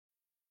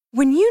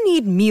When you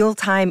need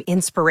mealtime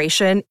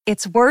inspiration,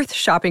 it's worth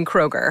shopping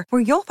Kroger,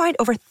 where you'll find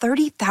over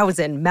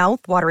 30,000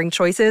 mouth-watering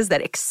choices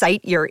that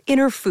excite your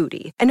inner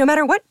foodie. And no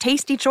matter what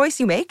tasty choice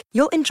you make,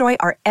 you'll enjoy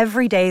our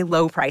everyday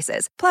low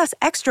prices, plus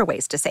extra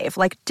ways to save,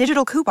 like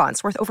digital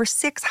coupons worth over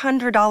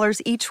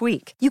 $600 each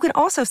week. You can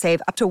also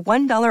save up to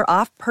 $1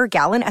 off per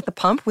gallon at the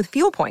pump with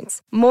fuel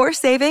points. More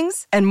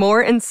savings and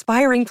more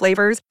inspiring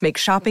flavors make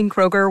shopping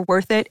Kroger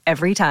worth it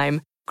every time.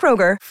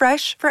 Kroger,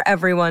 fresh for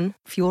everyone.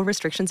 Fuel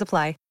restrictions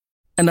apply.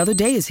 Another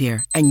day is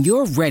here, and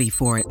you're ready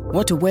for it.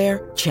 What to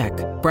wear? Check.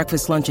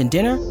 Breakfast, lunch, and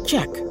dinner?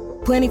 Check.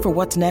 Planning for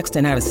what's next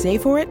and how to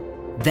save for it?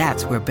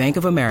 That's where Bank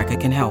of America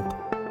can help.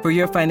 For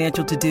your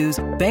financial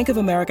to-dos, Bank of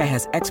America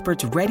has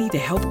experts ready to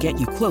help get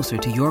you closer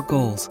to your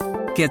goals.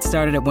 Get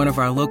started at one of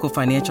our local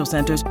financial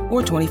centers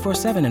or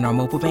 24/7 in our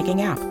mobile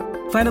banking app.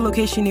 Find a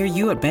location near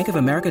you at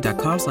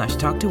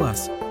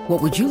bankofamerica.com/talktous.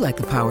 What would you like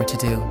the power to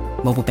do?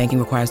 Mobile banking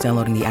requires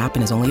downloading the app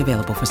and is only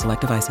available for select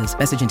devices.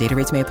 Message and data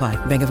rates may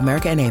apply. Bank of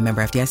America N.A.,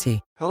 member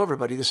FDIC. Hello,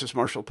 everybody. This is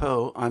Marshall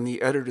Poe. I'm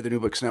the editor of the New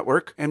Books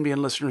Network.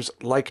 NBN listeners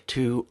like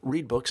to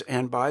read books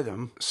and buy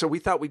them. So we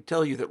thought we'd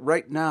tell you that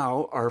right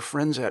now, our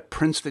friends at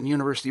Princeton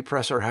University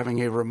Press are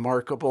having a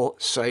remarkable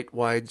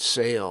site-wide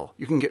sale.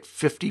 You can get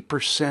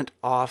 50%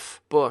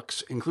 off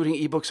books, including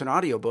ebooks and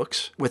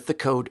audiobooks, with the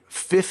code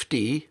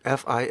 50,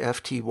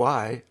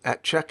 F-I-F-T-Y,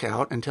 at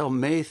checkout until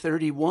May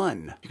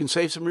 31. You can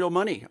save some real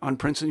money on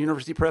Princeton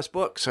University Press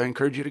books. I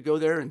encourage you to go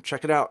there and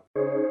check it out.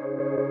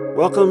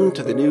 Welcome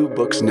to the New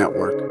Books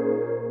Network.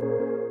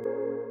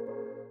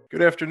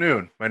 Good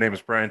afternoon. My name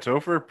is Brian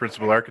Topher,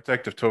 Principal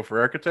Architect of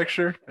Topher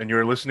Architecture, and you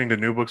are listening to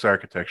New Books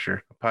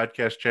Architecture, a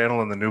podcast channel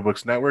on the New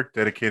Books Network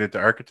dedicated to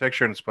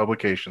architecture and its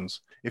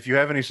publications. If you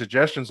have any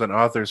suggestions on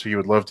authors who you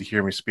would love to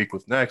hear me speak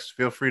with next,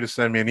 feel free to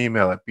send me an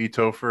email at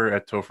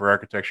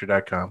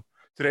btopher@topherarchitecture.com.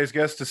 Today's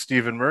guest is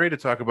Stephen Murray to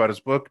talk about his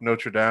book,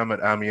 Notre Dame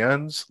at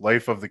Amiens,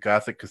 Life of the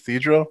Gothic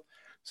Cathedral.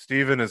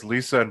 Stephen is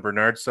Lisa and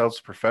Bernard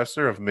Seltz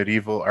Professor of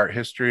Medieval Art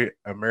History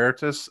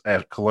Emeritus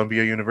at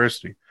Columbia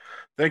University.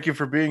 Thank you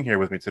for being here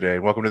with me today.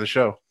 Welcome to the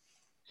show.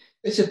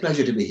 It's a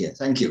pleasure to be here.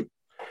 Thank you.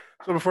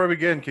 So before we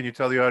begin, can you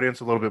tell the audience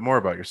a little bit more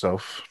about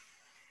yourself?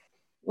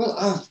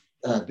 Well,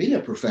 I've been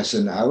a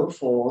professor now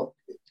for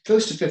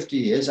close to 50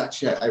 years.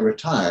 Actually, I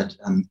retired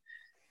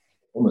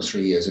almost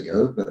 3 years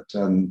ago, but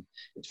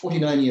it's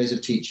 49 years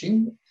of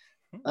teaching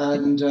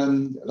and a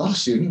lot of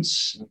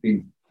students. I've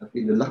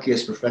been the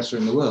luckiest professor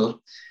in the world,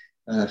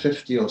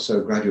 50 or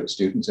so graduate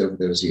students over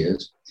those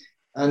years,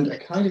 and a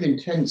kind of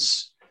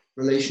intense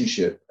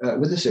relationship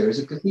with a series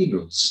of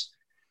cathedrals,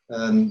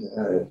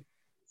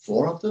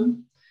 4 of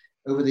them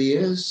over the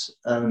years,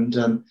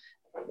 and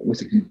with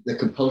the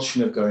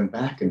compulsion of going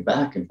back and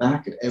back and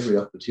back at every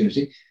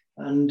opportunity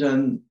and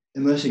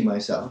immersing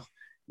myself.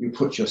 You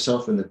put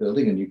yourself in the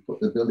building and you put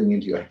the building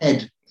into your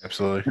head.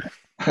 Absolutely.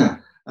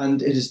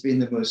 And it has been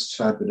the most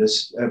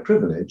fabulous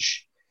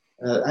privilege.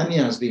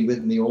 Amiens has been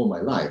with me all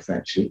my life,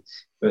 actually,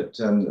 but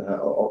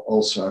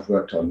also I've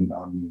worked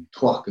on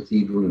Troyes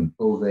Cathedral and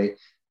Beauvais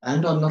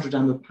and on Notre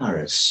Dame of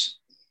Paris.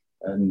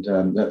 And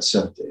that's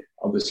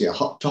obviously a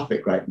hot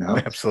topic right now.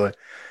 Absolutely.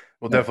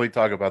 We'll definitely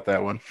talk about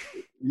that one.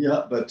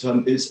 Yeah, but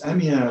it's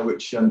Amiens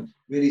which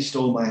really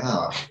stole my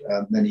heart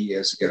many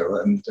years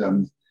ago. And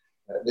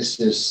this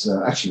is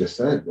actually the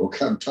third book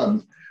I've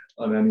done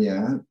on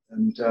Amiens,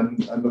 and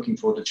I'm looking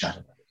forward to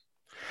chatting about it.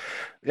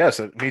 Yes,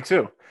 me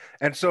too.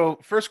 And so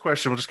first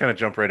question, we'll just kind of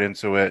jump right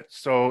into it.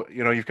 So,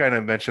 you've kind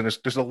of mentioned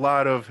there's a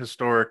lot of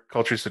historic,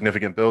 culturally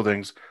significant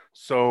buildings.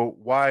 So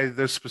why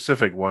this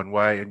specific one?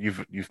 Why, and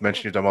you've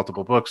mentioned you've done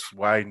multiple books,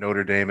 why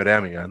Notre Dame at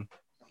Amiens?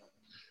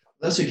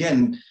 That's,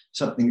 again,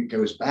 something that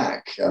goes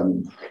back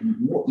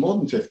more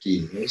than 50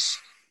 years.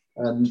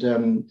 And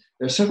there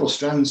are several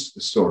strands to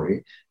the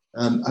story.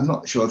 I'm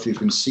not sure if you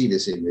can see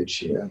this image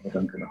here, but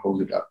I'm going to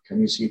hold it up. Can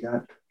you see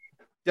that?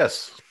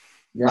 Yes.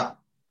 Yeah.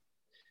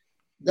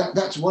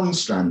 That's one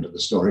strand of the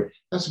story.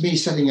 That's me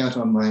setting out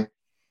on my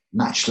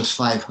matchless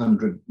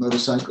 500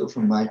 motorcycle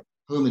from my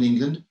home in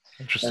England.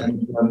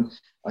 Interesting. And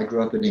I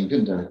grew up in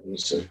England. I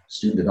was a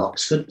student at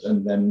Oxford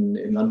and then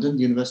in London,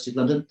 University of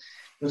London.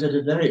 But at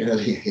a very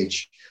early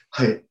age,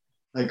 I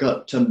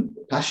got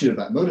passionate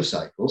about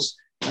motorcycles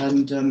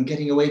and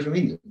getting away from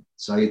England.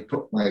 So I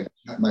put my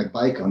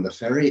bike on the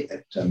ferry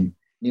at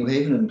New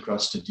Haven and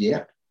crossed to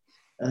Dieppe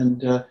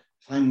and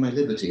find my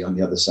liberty on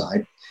the other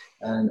side.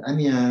 And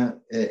Amiens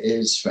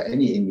is, for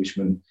any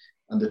Englishman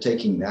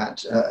undertaking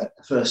that,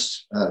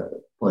 first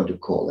point of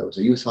call. There was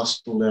a youth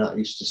hospital there I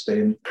used to stay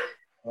in.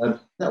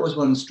 That was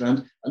one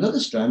strand. Another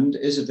strand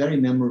is a very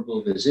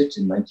memorable visit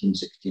in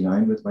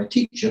 1969 with my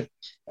teacher,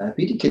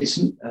 Peter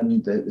Kitson,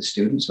 and the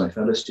students, my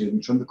fellow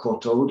students from the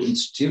Courtauld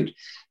Institute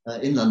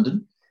in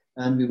London.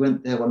 And we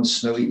went there one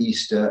snowy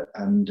Easter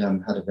and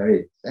had a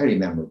very, very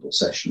memorable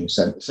session, a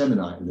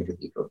seminar in the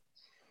cathedral.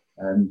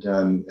 And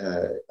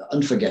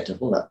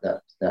unforgettable,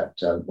 that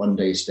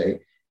one-day stay.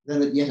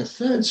 Then yet a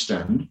third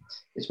strand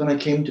is when I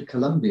came to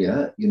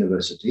Columbia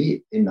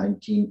University in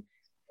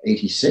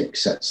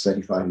 1986, that's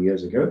 35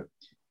 years ago,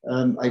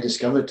 I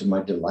discovered to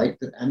my delight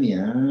that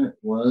Amiens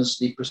was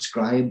the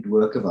prescribed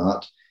work of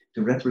art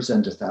to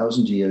represent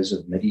 1,000 years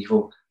of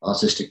medieval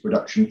artistic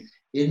production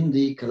in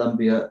the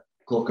Columbia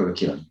core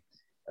curriculum.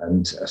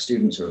 And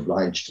students are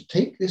obliged to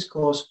take this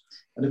course.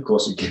 And of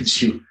course, it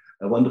gives you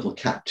a wonderful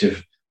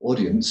captive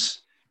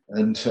audience.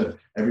 And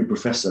every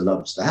professor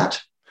loves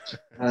that.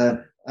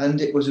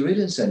 And it was a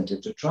real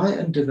incentive to try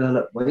and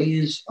develop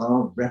ways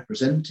of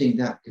representing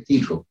that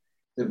cathedral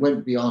that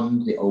went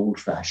beyond the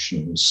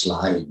old-fashioned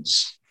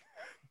slides.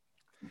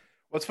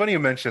 Well, it's funny you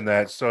mentioned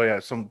that. So yeah,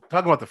 so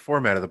talking about the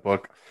format of the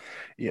book,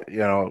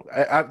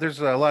 there's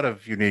a lot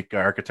of unique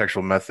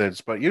architectural methods,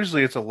 but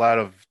usually it's a lot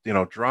of,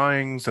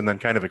 drawings and then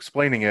kind of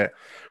explaining it.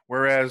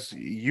 Whereas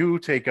you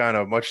take on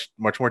a much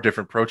more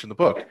different approach in the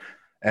book.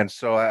 And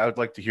so I would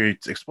like to hear you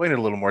explain it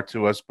a little more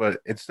to us, but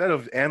instead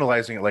of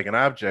analyzing it like an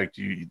object,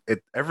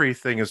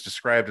 everything is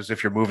described as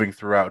if you're moving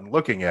throughout and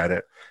looking at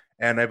it.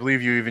 And I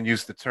believe you even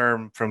used the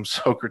term from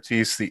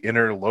Socrates, the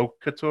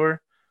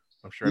interlocutor.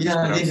 I'm sure I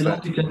mispronounced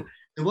that.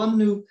 The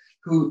one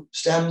who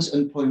stands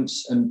and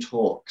points and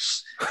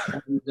talks.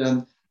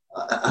 And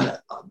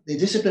the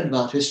discipline of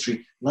art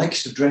history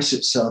likes to dress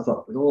itself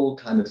up with all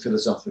kind of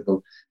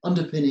philosophical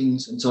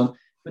underpinnings and so on.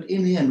 But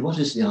in the end, what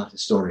is the art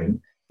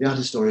historian? The art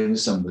historian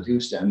is somebody who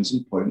stands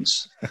and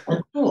points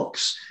and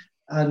talks.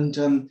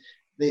 And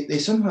they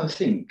somehow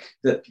think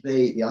that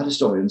the art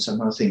historian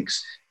somehow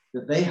thinks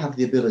that they have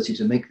the ability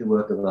to make the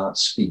work of art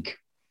speak,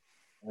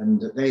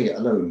 and that they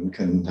alone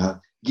can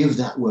give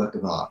that work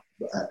of art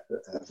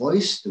a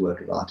voice. The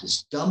work of art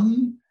is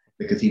dumb.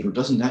 The cathedral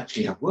doesn't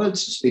actually have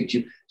words to speak to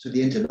you, so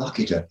the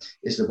interlocutor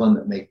is the one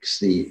that makes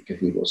the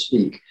cathedral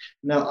speak.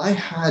 Now, I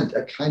had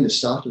a kind of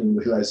startling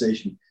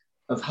realization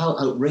of how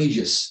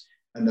outrageous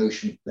a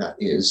notion that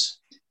is.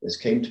 This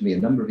came to me a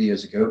number of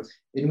years ago,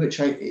 in which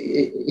I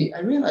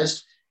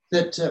realized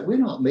that we're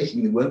not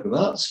making the work of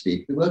art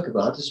speak. The work of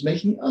art is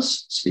making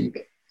us speak.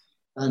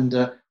 And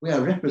we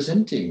are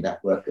representing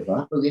that work of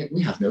art, but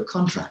we have no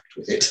contract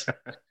with it.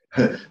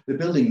 The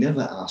building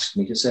never asked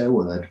me to say a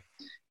word.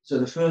 So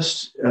the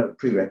first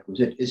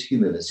prerequisite is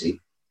humility,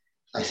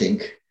 I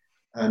think.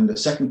 And the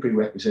second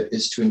prerequisite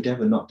is to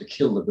endeavor not to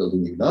kill the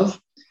building you love.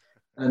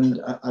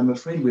 And I'm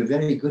afraid we're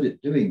very good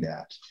at doing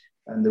that.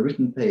 And the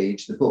written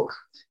page, the book,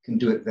 can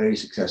do it very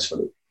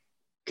successfully.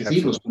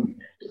 Cathedrals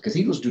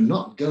do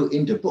not go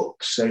into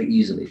books very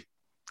easily.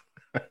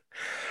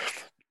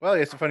 Well,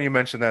 it's funny you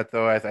mentioned that,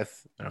 though. I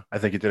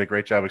think you did a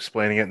great job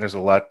explaining it, and there's a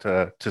lot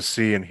to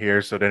see and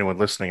hear. So to anyone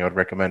listening, I would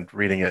recommend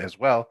reading it as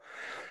well.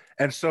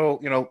 And so,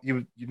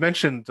 you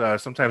mentioned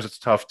sometimes it's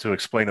tough to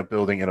explain a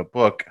building in a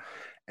book.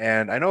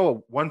 And I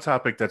know one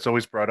topic that's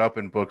always brought up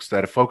in books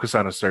that focus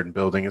on a certain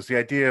building is the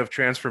idea of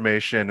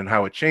transformation and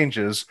how it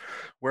changes.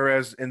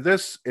 Whereas in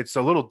this, it's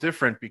a little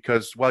different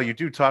because while you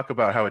do talk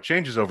about how it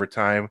changes over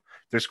time,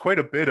 there's quite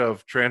a bit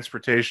of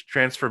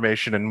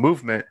transformation and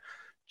movement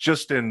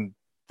just in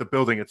the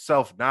building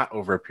itself, not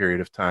over a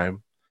period of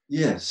time.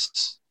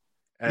 Yes.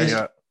 And,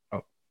 yes.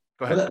 Go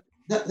ahead. Well,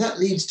 that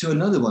leads to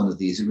another one of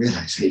these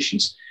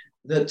realizations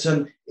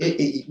that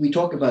we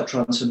talk about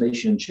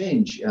transformation and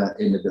change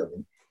in the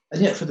building.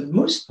 And yet, for the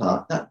most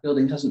part, that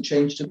building hasn't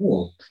changed at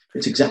all.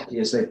 It's exactly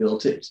as they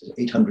built it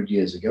 800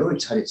 years ago.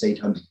 It's had its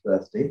 800th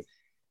birthday.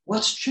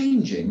 What's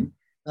changing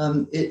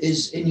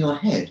is in your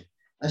head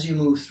as you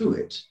move through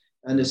it.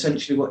 And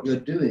essentially what you're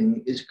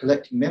doing is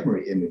collecting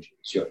memory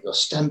images. You're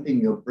stamping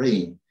your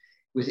brain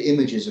with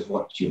images of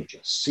what you've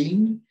just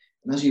seen.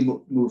 And as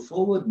you move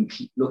forward and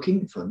keep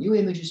looking for new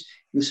images,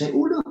 you say,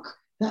 oh, look,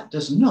 that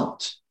does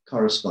not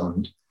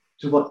correspond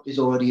to what is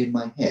already in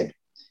my head.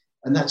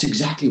 And that's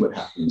exactly what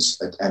happens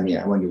at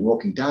Amiens. When you're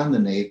walking down the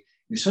nave,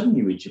 you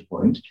suddenly reach a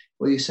point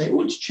where you say,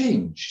 oh, it's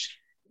changed.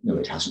 No,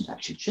 it hasn't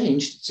actually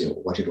changed. It's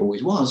what it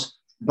always was.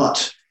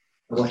 But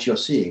what you're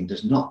seeing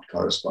does not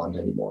correspond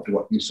anymore to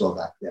what you saw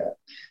back there.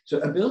 So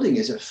a building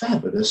is a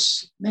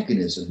fabulous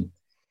mechanism,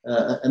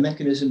 a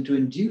mechanism to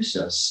induce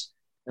us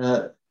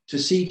to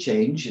see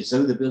change as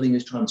though the building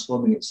is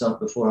transforming itself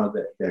before our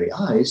very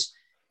eyes.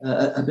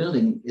 A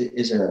building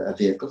is a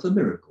vehicle for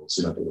miracles,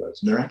 in other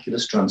words,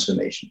 miraculous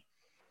transformation.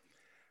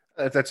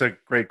 That's a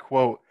great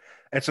quote.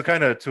 And so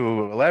kind of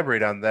to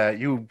elaborate on that,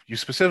 you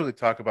specifically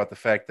talk about the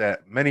fact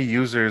that many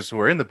users who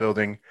are in the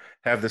building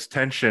have this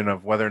tension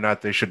of whether or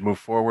not they should move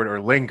forward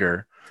or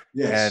linger.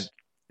 Yes.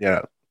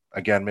 And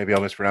again, maybe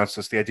I'll mispronounce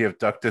this, the idea of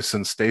ductus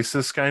and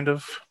stasis kind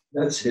of.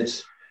 That's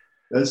it.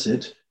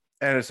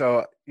 And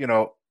so,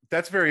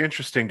 that's very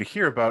interesting to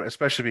hear about,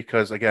 especially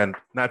because, again,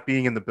 not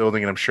being in the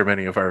building, and I'm sure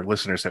many of our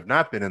listeners have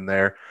not been in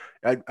there,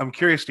 I'm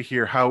curious to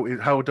hear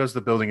how does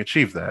the building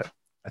achieve that?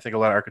 I think a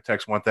lot of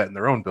architects want that in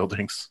their own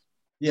buildings.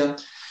 Yeah.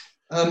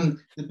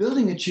 The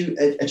building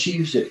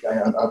achieves it.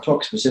 I'll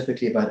talk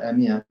specifically about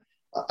Amiens.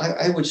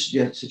 I would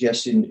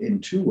suggest in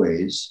two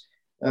ways.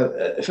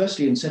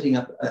 Firstly, in setting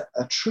up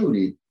a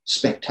truly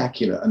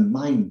spectacular and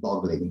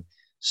mind-boggling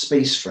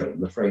space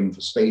frame, a frame for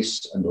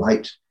space and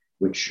light,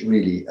 which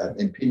really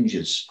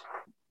impinges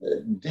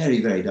very,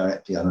 very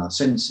directly on our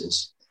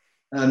senses.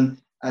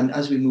 And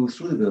as we move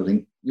through the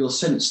building, you'll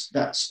sense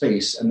that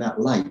space and that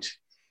light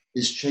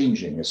is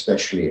changing,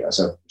 especially, as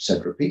I've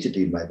said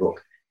repeatedly in my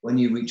book, when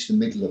you reach the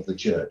middle of the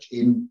church,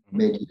 in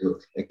medio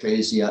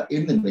ecclesia,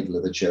 in the middle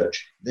of the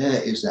church,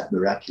 there is that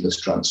miraculous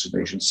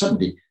transformation.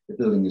 Suddenly, the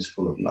building is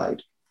full of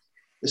light.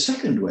 The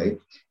second way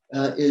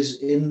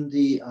is in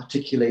the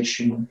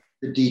articulation,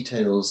 the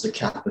details, the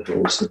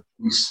capitals,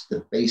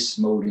 the base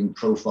molding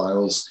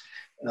profiles,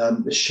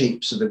 the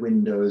shapes of the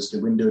windows, the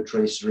window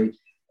tracery.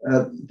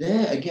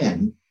 There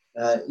again,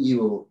 you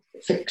will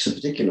fix a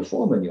particular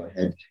form in your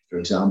head. For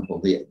example,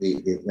 the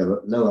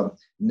lower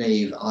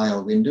nave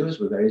aisle windows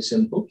were very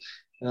simple,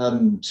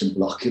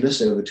 simple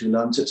oculus over 2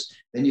 lancets.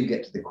 Then you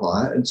get to the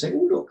choir and say,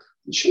 oh, look,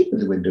 the shape of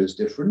the window is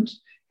different.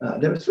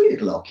 There are 3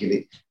 little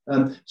oculi.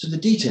 So the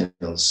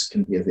details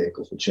can be a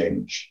vehicle for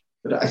change.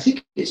 But I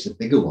think it's the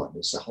bigger one.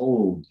 It's the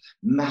whole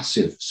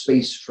massive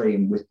space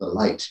frame with the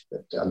light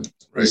that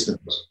is the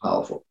most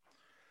powerful.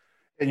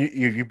 And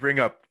you bring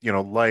up,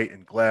 light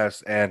and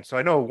glass. And so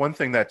I know one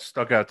thing that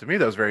stuck out to me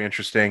that was very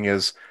interesting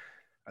is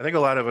I think a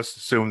lot of us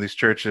assume these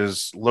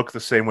churches look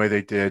the same way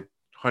they did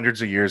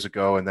hundreds of years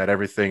ago and that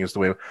everything is the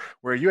way,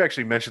 where you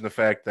actually mentioned the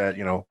fact that,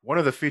 one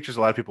of the features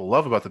a lot of people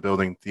love about the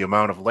building, the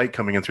amount of light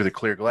coming in through the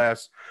clear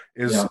glass,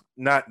 is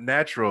not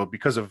natural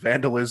because of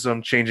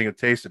vandalism, changing of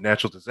taste, and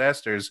natural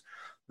disasters.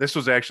 This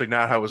was actually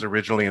not how it was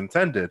originally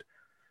intended.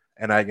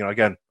 And I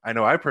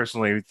know I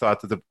personally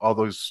thought that all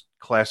those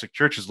classic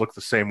churches look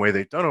the same way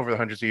they've done over the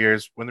hundreds of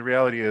years, when the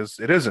reality is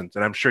it isn't.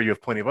 And I'm sure you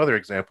have plenty of other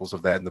examples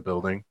of that in the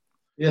building.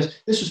 Yes,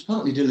 this was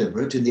partly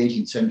deliberate. In the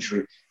 18th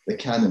century, the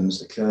canons,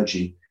 the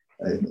clergy,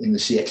 in the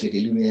Siècle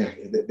des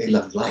Lumières, they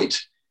loved light.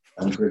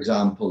 And for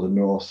example, the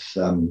north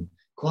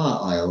choir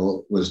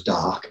aisle was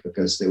dark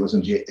because there was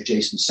an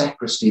adjacent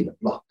sacristy that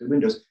blocked the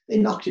windows. They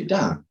knocked it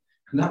down.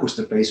 And that was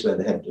the place where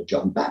the head of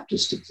John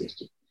Baptist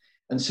existed.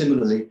 And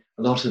similarly,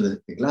 a lot of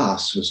the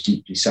glass was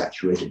deeply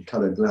saturated,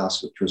 colored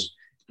glass,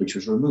 which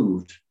was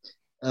removed.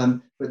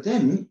 But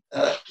then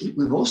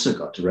we've also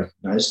got to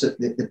recognize that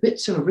the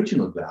bits of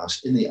original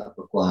glass in the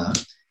upper choir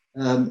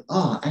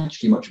are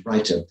actually much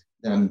brighter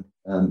than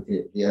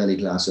the early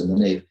glass in the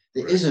nave.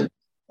 There is a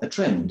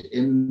trend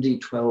in the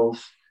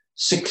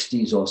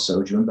 1260s or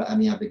so. Do you remember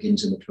Amiens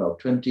begins in the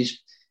 1220s?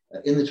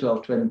 In the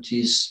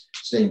 1220s,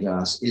 stained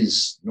glass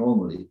is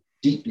normally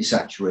deeply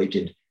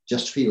saturated,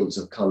 just fields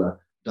of color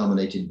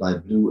dominated by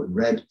blue and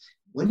red.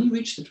 When you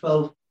reach the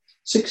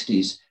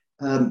 1260s,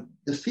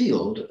 the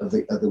field of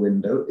the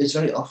window is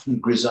very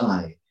often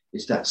grisaille.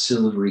 It's that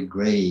silvery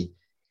gray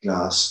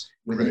glass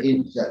with an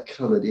inset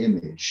colored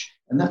image.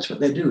 And that's what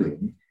they're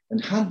doing.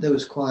 And had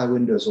those choir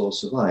windows all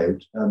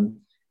survived,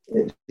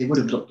 they would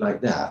have looked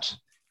like that.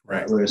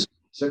 Right. Whereas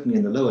certainly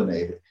in the lower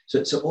nave,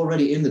 so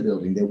already in the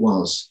building, there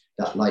was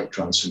that light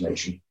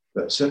transformation,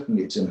 but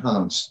certainly it's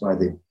enhanced by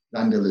the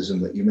vandalism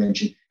that you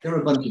mentioned. There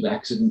are a bunch of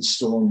accidents,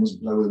 storms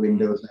blow the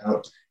windows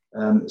out.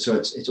 So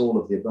it's all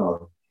of the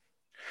above.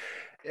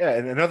 Yeah,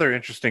 and another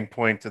interesting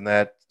point in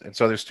that, and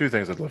so there's 2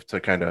 things I'd love to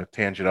kind of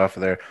tangent off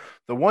of there.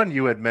 The one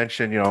you had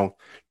mentioned,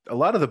 a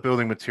lot of the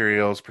building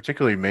materials,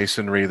 particularly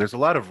masonry, there's a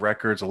lot of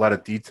records, a lot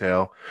of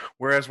detail.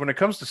 Whereas when it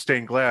comes to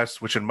stained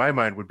glass, which in my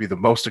mind would be the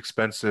most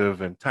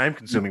expensive and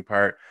time-consuming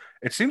part,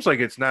 it seems like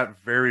it's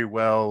not very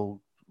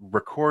well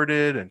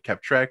recorded and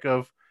kept track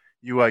of.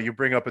 You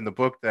bring up in the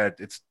book that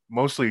it's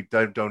mostly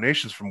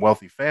donations from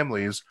wealthy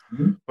families,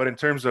 but in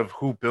terms of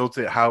who built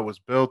it, how it was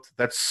built,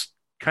 that's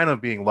kind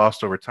of being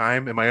lost over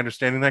time. Am I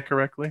understanding that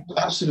correctly?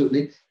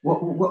 Absolutely.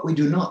 What we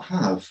do not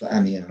have for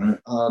Amiens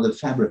are the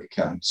fabric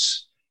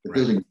accounts, the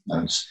building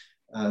accounts.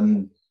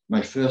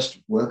 My first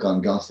work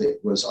on Gothic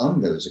was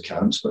on those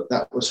accounts, but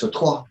that was for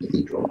Troyes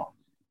Cathedral.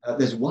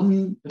 There's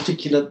one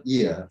particular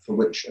year for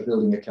which a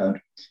building account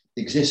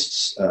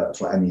exists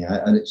for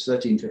Amiens, and it's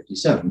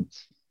 1357.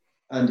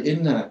 And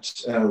in that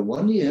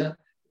 1 year,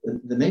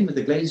 the name of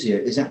the glazier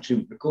is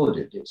actually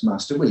recorded. It's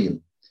Master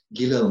William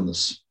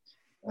Guillaumes.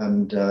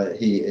 And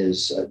he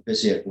is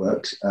busy at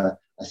work,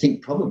 I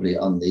think probably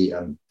on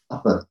the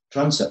upper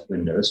transept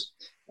windows.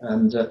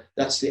 And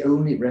that's the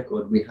only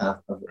record we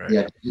have of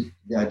the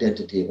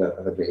identity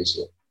of a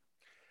glazier.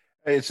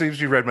 It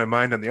seems you read my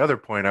mind on the other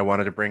point I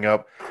wanted to bring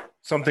up.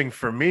 Something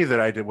for me that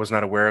I was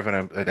not aware of,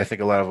 and I think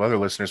a lot of other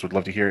listeners would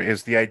love to hear,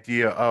 is the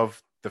idea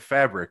of the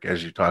fabric,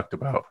 as you talked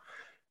about.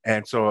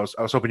 And so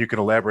I was hoping you could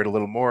elaborate a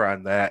little more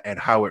on that and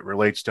how it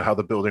relates to how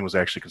the building was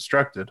actually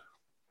constructed.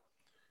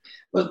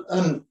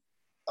 Well,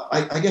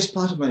 I guess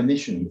part of my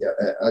mission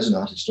as an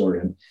art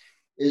historian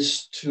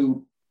is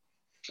to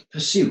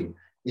pursue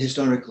the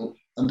historical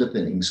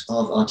underpinnings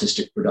of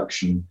artistic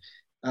production.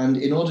 And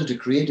in order to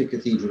create a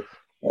cathedral,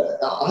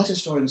 art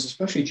historians,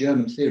 especially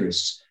German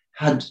theorists,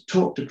 had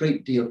talked a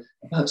great deal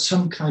about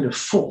some kind of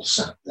force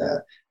out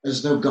there,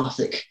 as though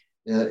Gothic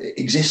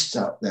exists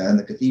out there and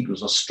the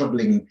cathedrals are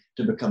struggling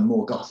to become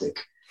more Gothic.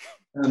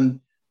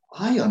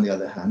 I, on the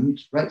other hand,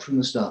 right from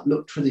the start,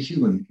 looked for the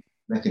human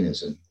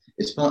mechanism.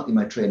 It's partly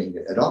my training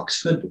at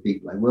Oxford. The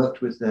people I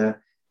worked with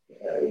there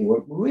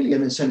were really,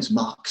 in a sense,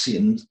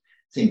 Marxian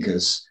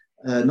thinkers,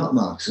 not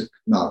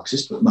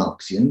Marxist, but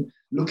Marxian.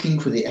 looking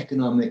for the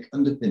economic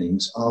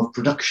underpinnings of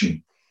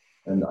production.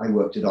 And I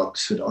worked at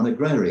Oxford on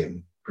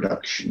agrarian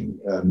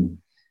production,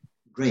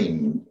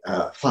 grain,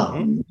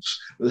 farms,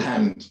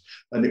 land.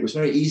 And it was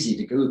very easy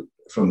to go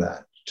from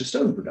that to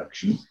stone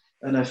production.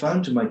 And I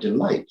found to my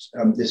delight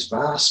this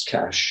vast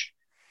cache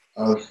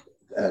of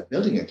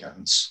building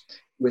accounts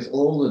with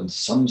all the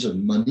sums of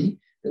money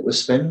that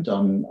was spent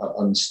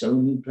on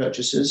stone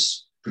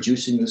purchases,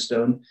 producing the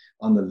stone,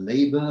 on the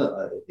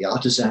labor, the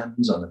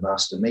artisans, on the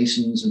master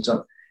masons and so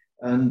on.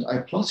 And I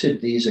plotted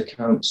these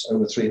accounts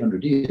over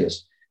 300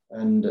 years.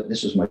 And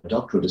this was my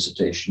doctoral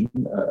dissertation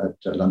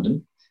at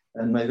London.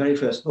 And my very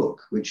first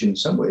book, which in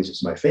some ways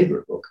is my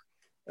favorite book,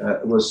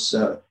 was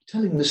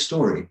telling the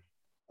story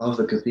of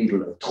the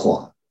Cathedral of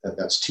Troyes.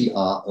 That's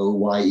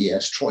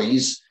Troyes,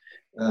 Troyes,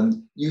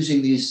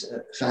 using these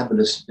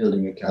fabulous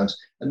building accounts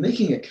and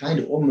making a kind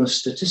of almost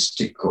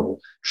statistical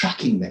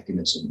tracking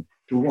mechanism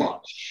to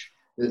watch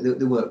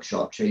the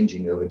workshop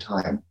changing over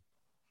time.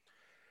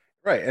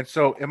 Right. And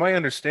so am I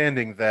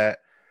understanding that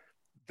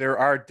there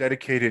are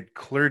dedicated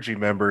clergy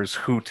members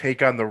who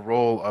take on the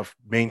role of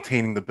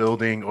maintaining the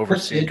building,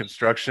 overseeing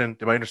construction?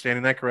 Am I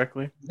understanding that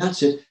correctly?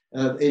 That's it.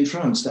 In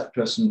France, that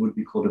person would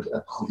be called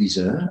a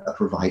proviseur, a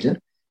provider.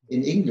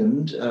 In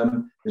England,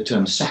 the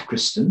term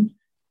sacristan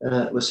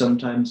was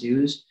sometimes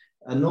used.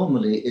 And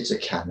normally it's a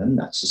canon,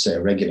 that's to say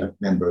a regular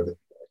member of the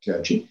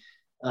clergy.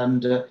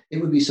 And it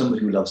would be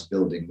somebody who loves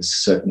buildings,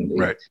 certainly.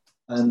 Right.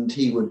 And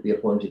he would be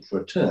appointed for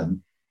a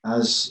term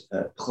as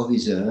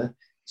proviseur,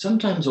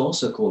 sometimes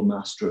also called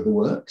master of the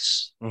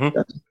works. Mm-hmm.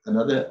 That's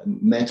another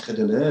maître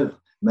de l'œuvre,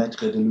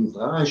 maître de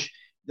l'ouvrage.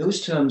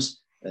 Those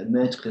terms,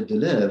 maître de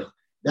l'œuvre,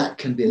 that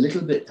can be a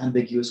little bit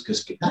ambiguous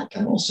because that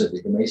can also be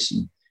the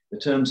mason. The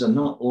terms are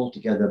not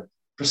altogether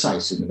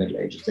precise in the Middle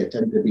Ages. They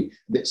tend to be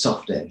a bit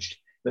soft-edged.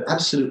 But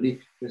absolutely,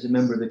 there's a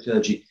member of the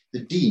clergy.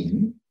 The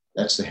dean,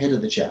 that's the head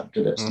of the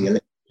chapter, that's the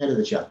head of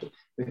the chapter,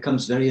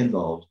 becomes very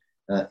involved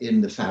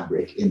in the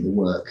fabric, in the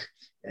work.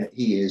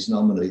 He is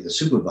nominally the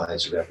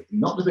supervisor of everything,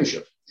 not the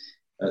bishop.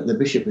 The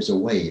bishop is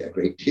away a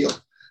great deal,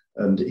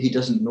 and he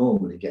doesn't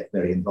normally get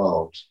very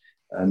involved.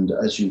 And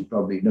as you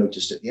probably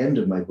noticed at the end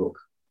of my book,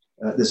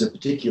 there's a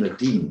particular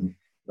dean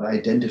that I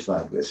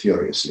identified with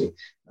furiously.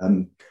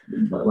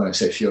 When I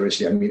say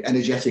furiously, I mean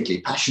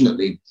energetically,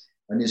 passionately,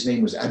 and his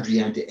name was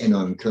Adrien de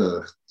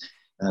Henencourt.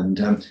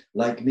 And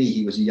like me,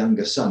 he was a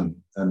younger son,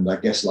 and I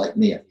guess like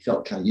me, he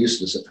felt kind of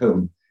useless at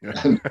home.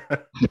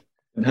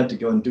 And had to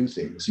go and do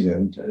things,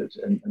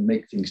 and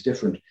make things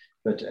different.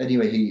 But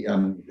anyway, he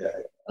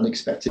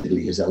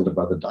unexpectedly, his elder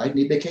brother died, and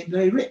he became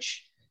very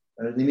rich.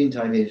 And in the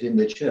meantime, he's in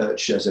the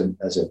church as a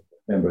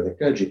member of the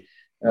clergy.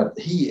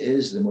 He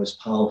is the most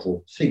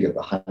powerful figure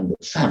behind the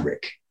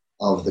fabric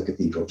of the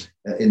cathedral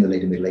in the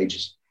later Middle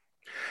Ages.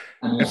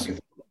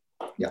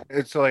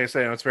 It's so, like I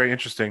say, it's very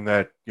interesting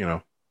that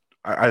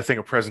I think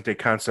a present day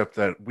concept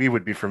that we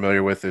would be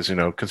familiar with is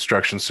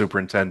construction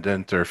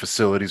superintendent or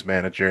facilities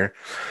manager.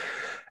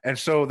 And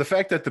so the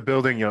fact that the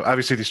building,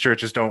 obviously these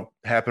churches don't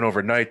happen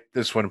overnight.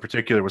 This one in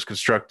particular was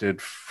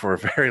constructed for a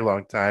very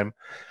long time.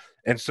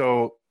 And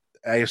so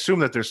I assume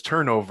that there's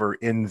turnover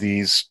in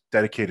these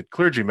dedicated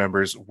clergy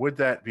members. Would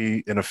that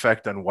be an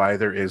effect on why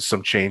there is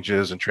some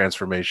changes and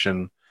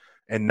transformation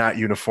and not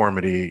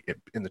uniformity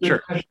in the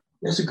church?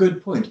 That's a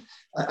good point.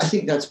 I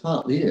think that's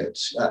partly it.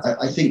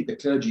 I think the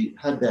clergy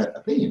had their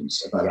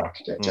opinions about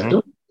architecture. Mm-hmm. I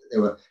don't think they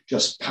were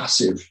just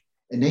passive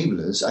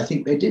enablers. I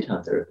think they did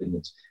have their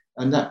opinions.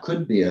 And that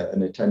could be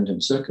an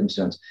attendant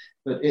circumstance.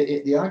 But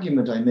the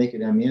argument I make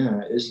at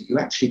Amiens is that you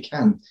actually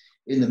can,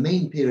 in the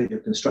main period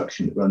of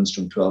construction that runs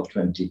from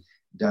 1220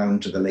 down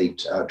to the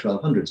late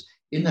 1200s,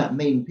 in that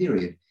main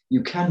period,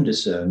 you can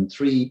discern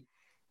three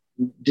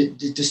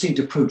distinct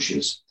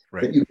approaches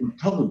that you can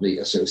probably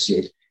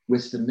associate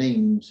with the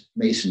named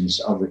masons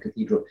of the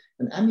cathedral.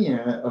 And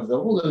Amiens, of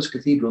all those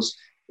cathedrals,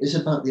 is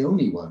about the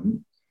only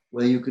one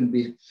where you can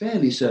be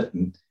fairly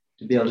certain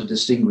to be able to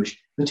distinguish,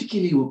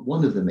 particularly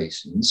one of the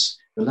masons,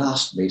 the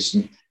last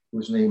mason,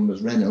 whose name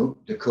was Renaud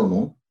de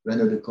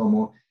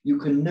Caumont, you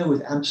can know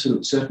with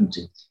absolute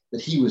certainty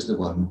that he was the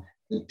one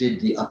that did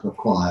the upper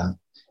choir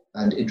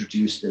and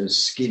introduced those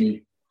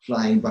skinny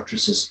flying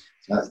buttresses.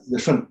 The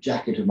front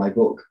jacket of my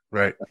book.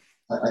 Right.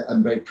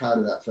 I'm very proud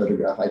of that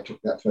photograph. I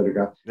took that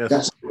photograph.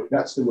 Yes.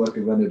 That's the work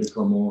of Renaud de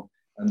Caumont,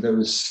 and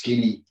those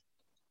skinny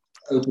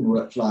open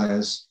work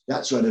flyers.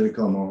 That's Renaud de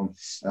Caumont,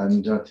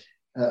 and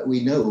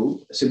we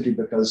know simply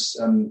because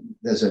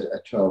there's a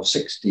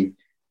 1260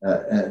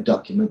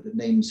 document that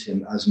names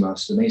him as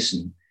Master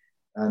Mason,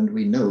 and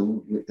we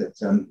know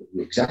that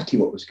exactly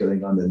what was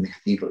going on in the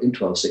cathedral in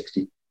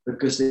 1260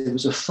 because there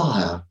was a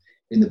fire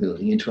in the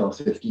building in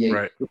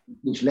 1258,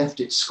 which left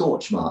its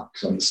scorch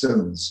marks on the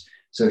stones.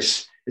 So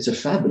it's a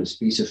fabulous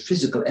piece of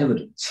physical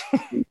evidence.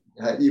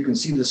 You can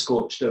see the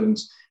scorched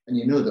stones, and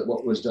you know that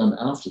what was done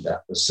after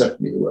that was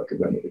certainly the work of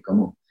Renaud de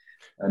Caumont.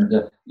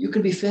 And you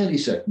can be fairly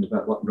certain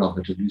about what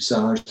Robert of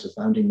Lussage, the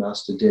founding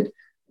master, did.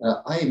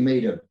 I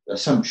made an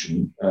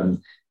assumption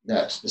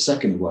that the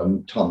second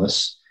one,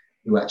 Thomas,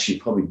 who actually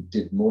probably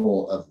did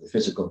more of the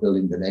physical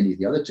building than any of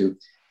the other two,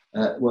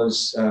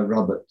 was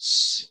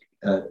Robert's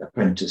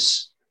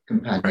apprentice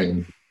companion,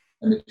 Right.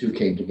 and the two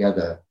came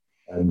together.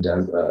 And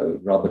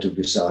Robert of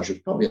Visage was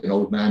probably an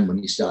old man when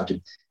he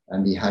started,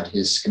 and he had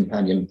his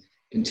companion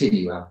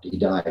continue after he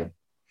died.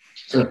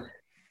 So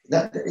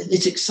that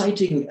it's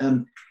exciting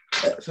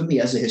for me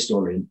as a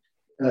historian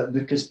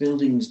because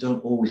buildings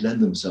don't always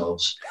lend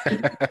themselves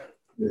to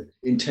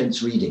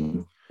intense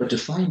reading, but to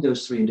find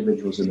those three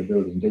individuals in the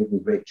building gave me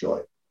great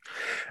joy.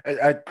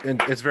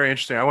 And it's very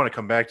interesting. I want to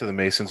come back to the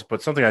Masons,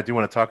 but something I do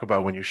want to talk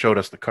about when you showed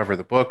us the cover of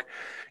the book,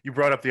 you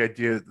brought up the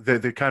idea,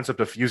 the concept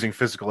of using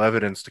physical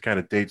evidence to kind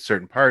of date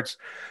certain parts.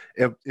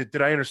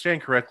 Did I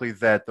understand correctly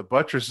that the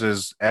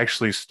buttresses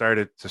actually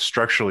started to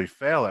structurally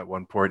fail at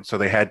one point, so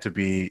they had to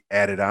be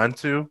added on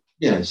to?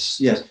 Yes,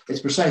 yes.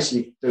 It's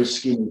precisely those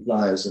skinny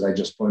flyers that I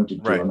just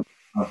pointed to.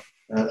 Right.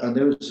 And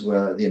those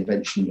were the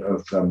invention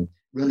of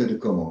René de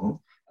Caumont,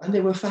 and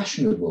they were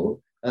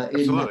fashionable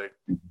Absolutely.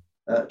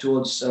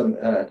 towards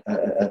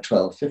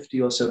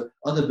 1250 or so.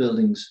 Other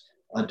buildings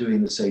are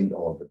doing the same,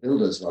 or the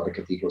builders of other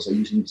cathedrals are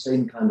using the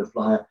same kind of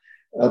flyer.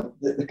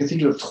 The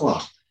Cathedral of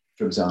Troyes,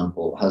 for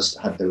example, has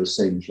had those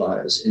same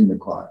flyers in the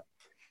choir.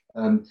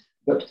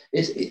 But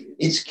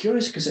it's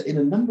curious because in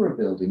a number of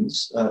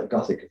buildings,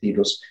 Gothic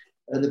cathedrals,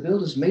 the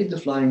builders made the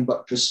flying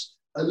buttress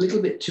a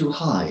little bit too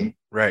high.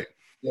 Right.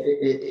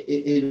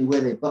 In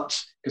where they butt,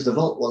 because the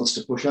vault wants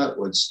to push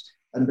outwards.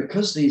 And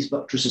because these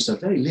buttresses are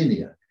very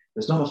linear,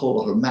 there's not a whole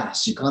lot of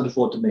mass. You can't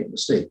afford to make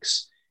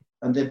mistakes.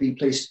 And they've been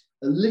placed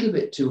a little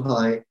bit too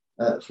high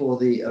for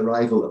the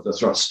arrival of the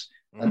thrust.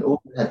 And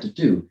all they had to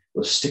do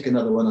was stick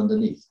another one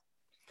underneath.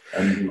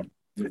 And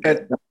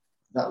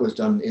that was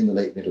done in the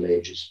late Middle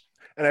Ages.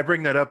 And I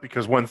bring that up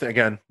because one thing,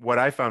 again, what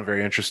I found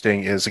very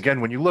interesting is, again,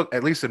 when you look,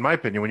 at least in my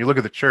opinion, when you look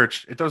at the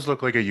church, it does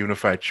look like a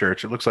unified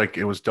church. It looks like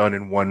it was done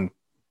in one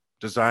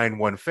design,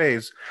 one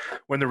phase,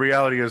 when the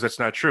reality is that's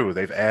not true.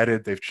 They've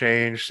added, they've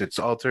changed, it's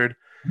altered.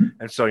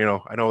 And so,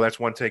 I know that's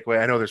one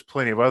takeaway. I know there's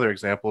plenty of other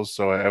examples,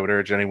 so I would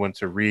urge anyone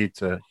to read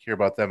to hear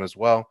about them as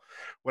well.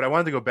 What I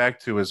wanted to go back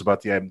to is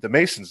about the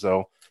Masons,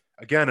 though.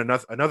 Again,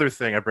 another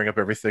thing, I bring up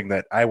everything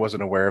that I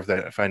wasn't aware of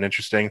that I find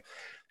interesting,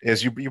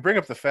 is you bring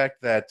up the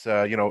fact that,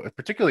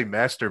 particularly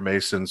Master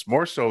Masons,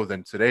 more so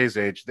than today's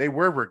age, they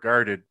were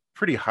regarded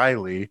pretty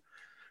highly.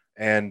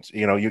 And,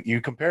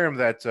 you compare them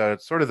that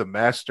sort of the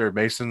Master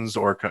Masons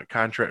or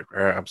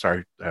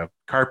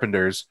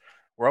carpenters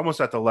were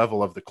almost at the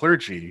level of the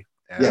clergy.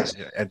 Yes.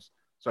 And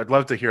so I'd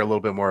love to hear a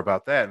little bit more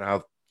about that and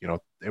how,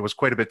 it was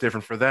quite a bit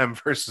different for them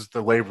versus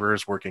the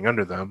laborers working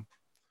under them.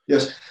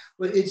 Yes.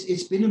 Well,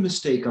 it's been a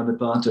mistake on the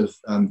part of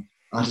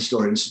art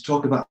historians to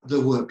talk about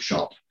the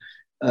workshop.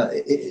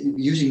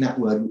 Using that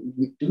word,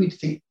 do we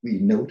think we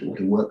know what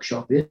a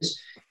workshop is?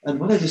 And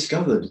what I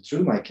discovered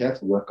through my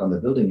careful work on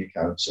the building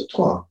accounts at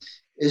Troyes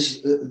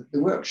is the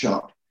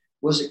workshop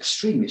was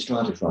extremely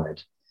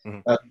stratified.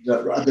 Mm-hmm.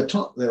 At the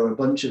top, there were a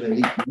bunch of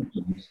elite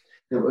Muslims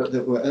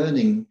that were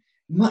earning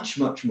much,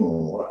 much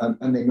more,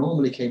 and they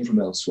normally came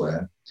from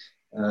elsewhere.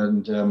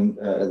 And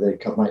they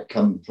might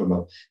come from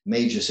a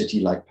major city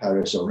like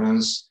Paris or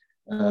Reims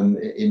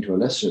into a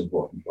lesser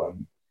important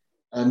one.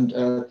 And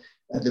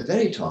at the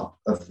very top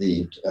of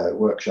the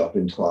workshop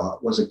in Troyes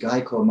was a guy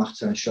called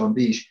Martin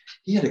Chambige.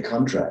 He had a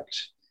contract,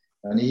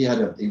 and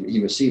he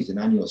received an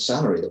annual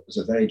salary that was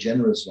a very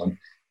generous one.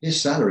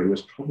 His salary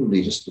was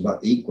probably just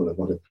about the equal of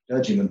what a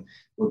clergyman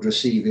would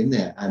receive in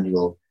their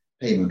annual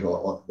payment,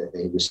 or that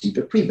they received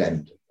a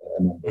prebend.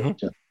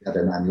 Had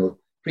an annual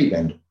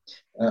prebend.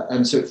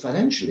 And so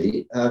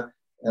financially,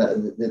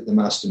 the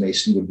Master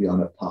Mason would be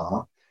on a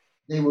par.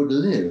 They would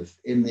live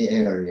in the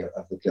area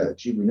of the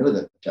clergy. We know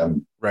that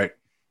Right.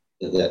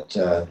 that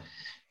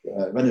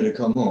René de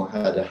Caumont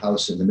had a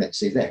house in the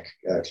Metz-Évêque,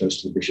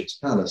 close to the bishop's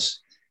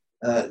palace.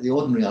 The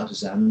ordinary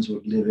artisans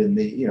would live in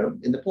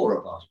the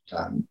poorer part of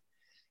town.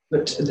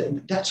 But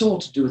that's all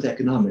to do with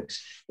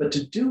economics. But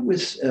to do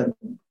with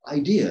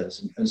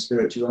ideas and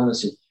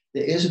spirituality,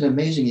 there is an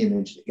amazing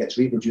image that gets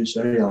reproduced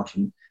very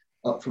often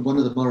from one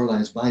of the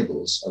moralized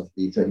Bibles of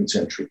the 13th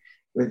century,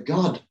 where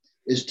God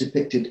is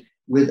depicted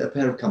with a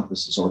pair of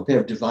compasses or a pair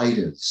of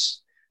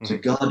dividers. Mm-hmm. So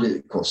God,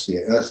 of course, the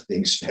earth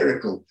being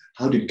spherical,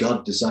 how did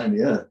God design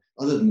the earth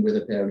other than with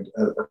a pair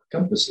of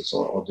compasses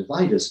or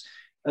dividers?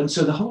 And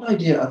so the whole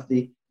idea of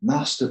the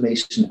Master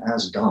Mason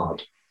as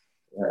God,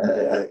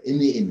 in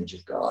the image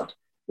of God,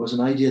 was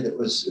an idea that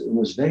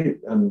was very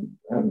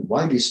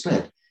widely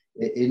spread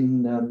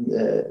in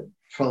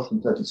 12th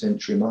and 13th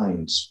century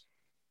minds.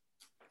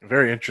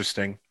 Very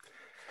interesting.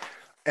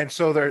 And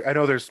so I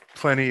know there's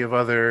plenty of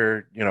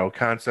other,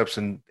 concepts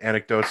and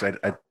anecdotes.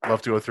 I'd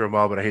love to go through them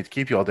all, but I hate to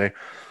keep you all day.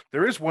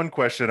 There is one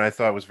question I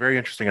thought was very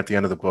interesting at the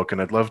end of the book,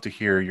 and I'd love to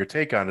hear your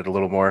take on it a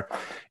little more.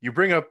 You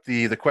bring up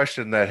the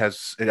question that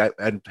has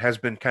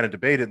been kind of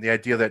debated, and the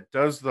idea that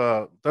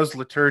does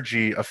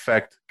liturgy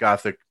affect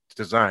Gothic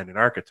design and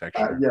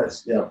architecture?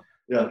 Yes, yeah.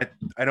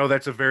 I know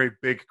that's a very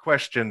big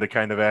question to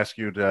kind of ask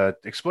you to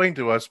explain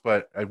to us,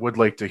 but I would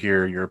like to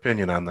hear your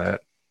opinion on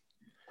that.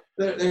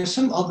 There are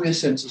some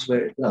obvious senses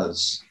where it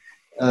does.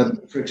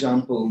 For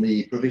example,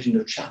 the provision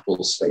of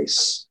chapel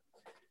space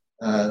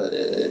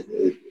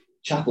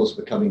chapels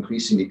become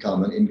increasingly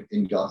common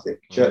in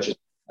Gothic churches.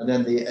 And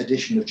then the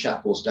addition of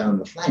chapels down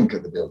the flank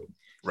of the building.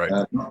 Right.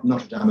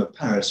 Notre Dame of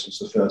Paris was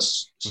the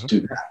first to do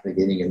that,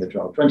 beginning in the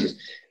 1220s.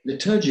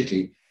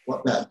 Liturgically,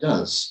 what that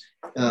does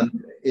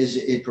is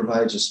it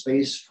provides a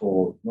space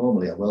for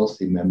normally a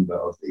wealthy member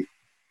of the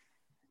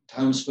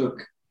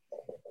townsfolk,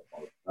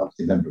 a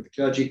wealthy member of the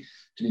clergy,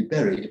 to be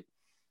buried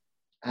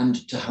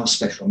and to have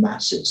special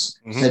masses.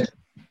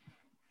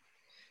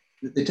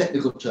 The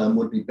technical term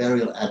would be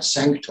burial ad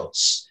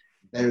sanctos,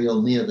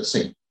 burial near the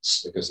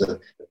saints, because the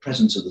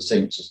presence of the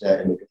saints is there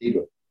in the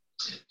cathedral.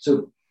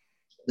 So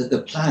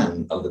the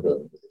plan of the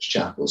building with its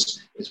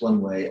chapels is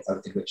one way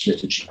in which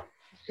liturgy is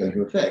going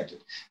to affect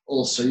it.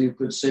 Also, you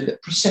could say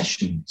that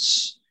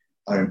processions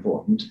are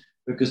important,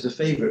 because the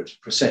favorite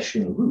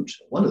processional route,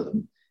 one of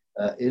them,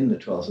 in the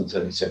 12th and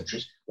 13th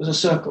centuries, was a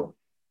circle.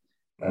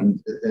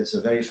 And there's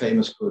a very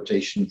famous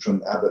quotation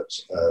from Abbot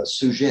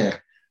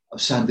Suger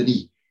of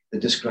Saint-Denis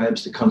that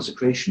describes the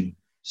consecration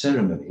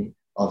ceremony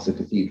of the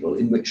cathedral,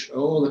 in which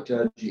all the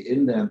clergy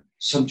in their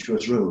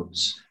sumptuous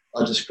robes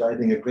are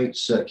describing a great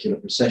circular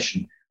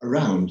procession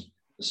around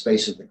the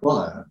space of the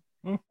choir.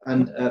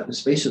 And the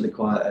space of the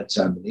choir at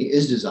Saint-Denis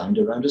is designed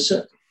around a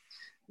circle.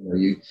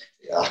 You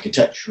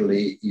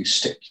architecturally, you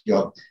stick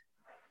your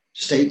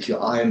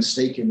iron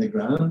stake in the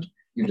ground.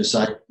 You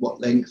decide what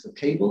length of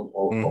cable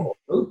or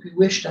rope you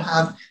wish to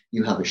have.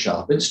 You have a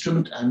sharp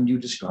instrument and you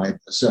describe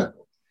a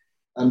circle.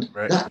 And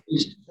that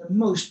is the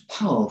most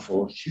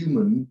powerful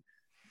human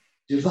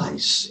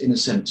device, in a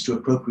sense, to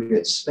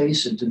appropriate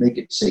space and to make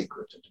it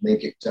sacred and to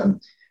make it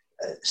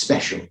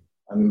special.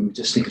 I mean,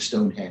 just think of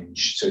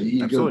Stonehenge. So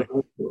you go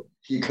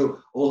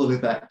all the way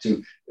back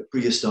to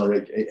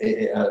prehistoric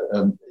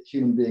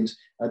human beings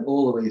and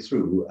all the way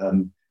through.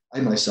 I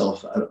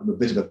myself am a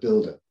bit of a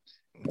builder.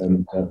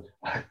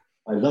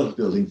 I love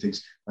building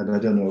things, and I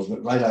don't know,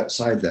 but right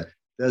outside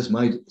there's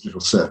my little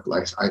circle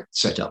I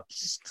set up.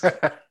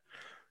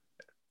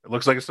 It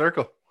looks like a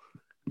circle.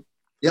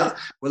 Yeah,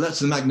 well, that's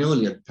the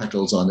magnolia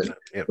petals on it.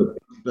 Yep.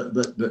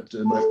 But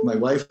my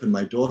wife and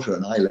my daughter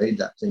and I laid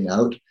that thing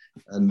out.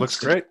 And looks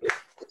great.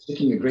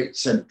 Sticking a great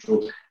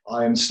central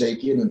iron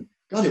stake in, and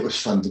God, it was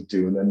fun to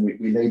do. And then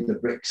we laid the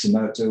bricks, and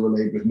now it's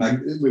overlaid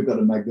with we've got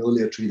a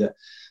magnolia tree there.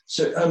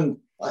 So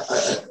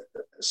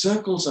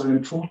circles are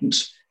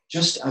important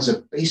just as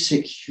a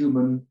basic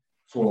human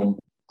form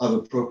of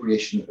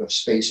appropriation of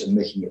space and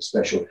making it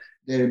special.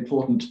 They're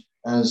important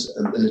as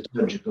a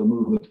liturgical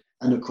movement.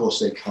 And of course,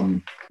 they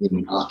come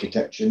in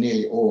architecture.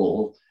 Nearly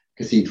all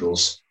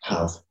cathedrals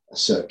have a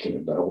circular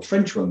bell.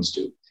 French ones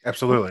do.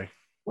 Absolutely.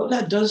 What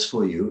that does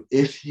for you,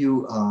 if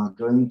you are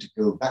going to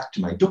go back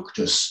to my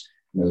ductus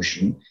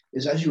notion,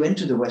 is as you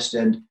enter the West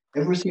End,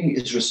 everything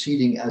is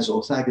receding as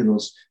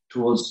orthogonals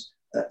towards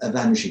a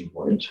vanishing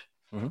point.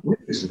 Where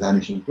is the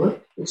vanishing point?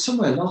 It's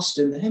somewhere lost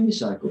in the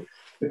hemicycle,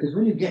 because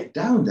when you get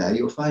down there,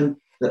 you'll find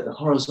that the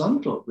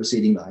horizontal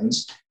receding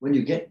lines, when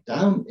you get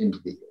down into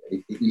the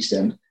East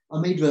End, are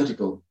made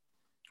vertical.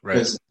 Right.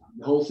 Because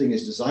the whole thing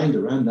is designed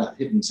around that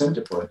hidden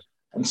center point,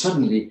 and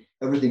suddenly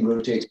everything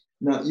rotates.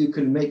 Now, you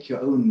can make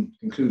your own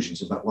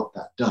conclusions about what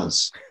that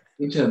does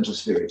in terms of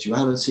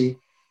spirituality,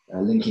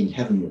 linking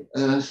heaven with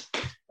earth,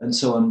 and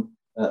so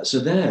on. So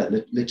their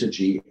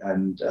liturgy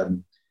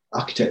and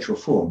architectural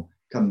form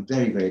come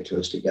very, very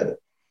close together.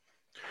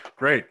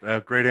 Great.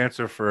 Great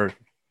answer for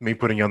me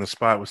putting you on the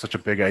spot with such a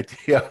big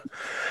idea.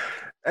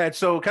 And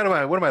so kind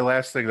of one of my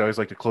last things I always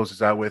like to close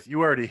this out with,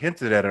 you already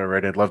hinted at it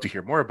already, I'd love to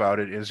hear more about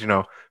it, is,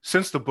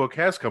 since the book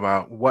has come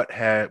out, what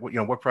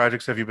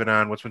projects have you been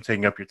on? What's been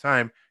taking up your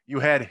time?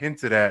 You had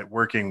hinted at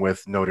working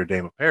with Notre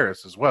Dame of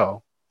Paris as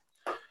well.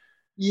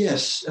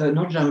 Yes,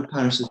 Notre Dame of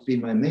Paris has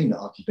been my main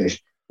occupation.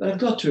 But I've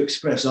got to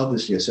express,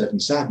 obviously, a certain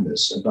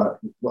sadness about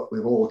what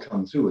we've all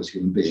come through as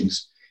human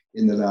beings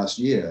in the last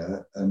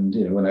year. And,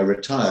 when I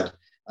retired,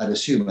 I'd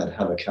assume I'd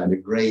have a kind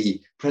of grey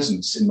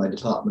presence in my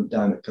department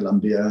down at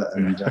Columbia,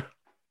 and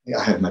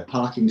I have my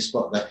parking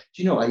spot there.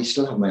 Do you know, I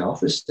still have my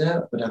office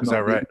there, but I've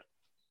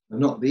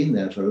not been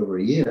there for over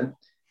a year.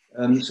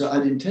 So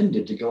I'd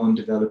intended to go on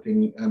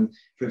developing,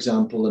 for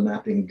example, a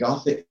mapping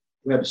Gothic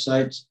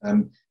website,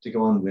 to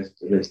go on with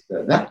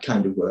that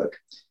kind of work.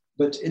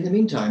 But in the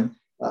meantime,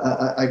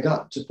 I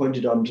got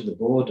appointed onto the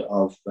board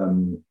of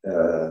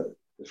the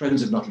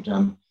Friends of Notre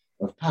Dame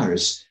of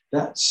Paris.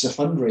 That's a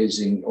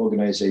fundraising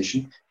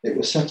organization that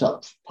was set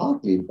up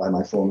partly by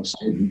my former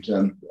student,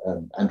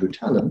 Andrew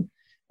Tallon.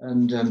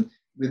 And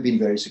we've been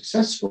very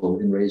successful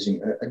in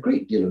raising a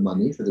great deal of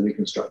money for the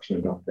reconstruction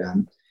of Notre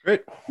Dame.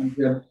 Great.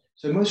 And,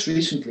 so most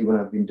recently what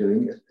I've been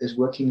doing is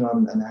working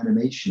on an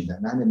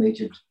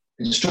animated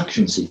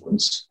construction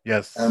sequence.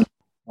 Yes.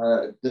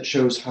 That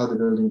shows how the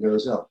building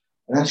goes up.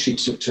 And actually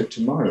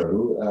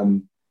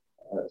tomorrow,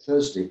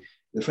 Thursday,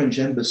 the French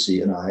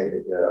Embassy and I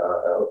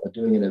are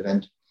doing an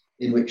event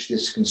in which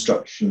this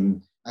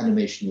construction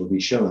animation will be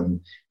shown.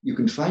 You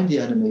can find the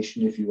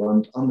animation, if you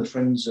want, on the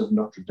Friends of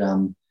Notre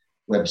Dame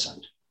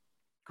website.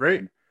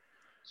 Great.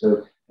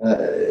 So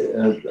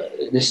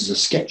this is a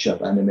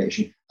SketchUp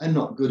animation. I'm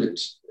not good at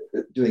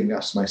doing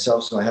this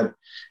myself, so I had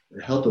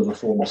the help of a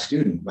former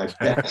student, my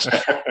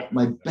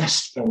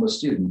best former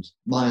student,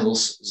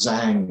 Miles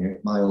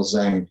Zhang. Miles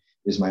Zhang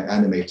is my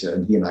animator,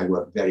 and he and I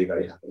work very,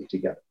 very happily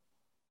together.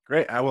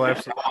 Great. I will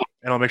absolutely,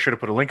 and I'll make sure to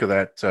put a link of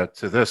that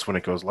to this when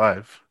it goes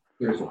live.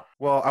 Beautiful.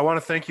 Well, I want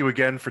to thank you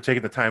again for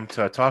taking the time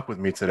to talk with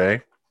me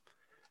today.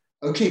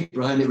 Okay,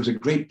 Brian, it was a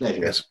great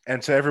pleasure. Yes.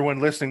 And to everyone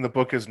listening, the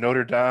book is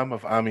Notre Dame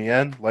of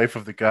Amiens, Life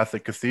of the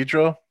Gothic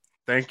Cathedral.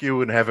 Thank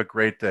you and have a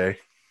great day.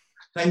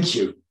 Thank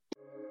you.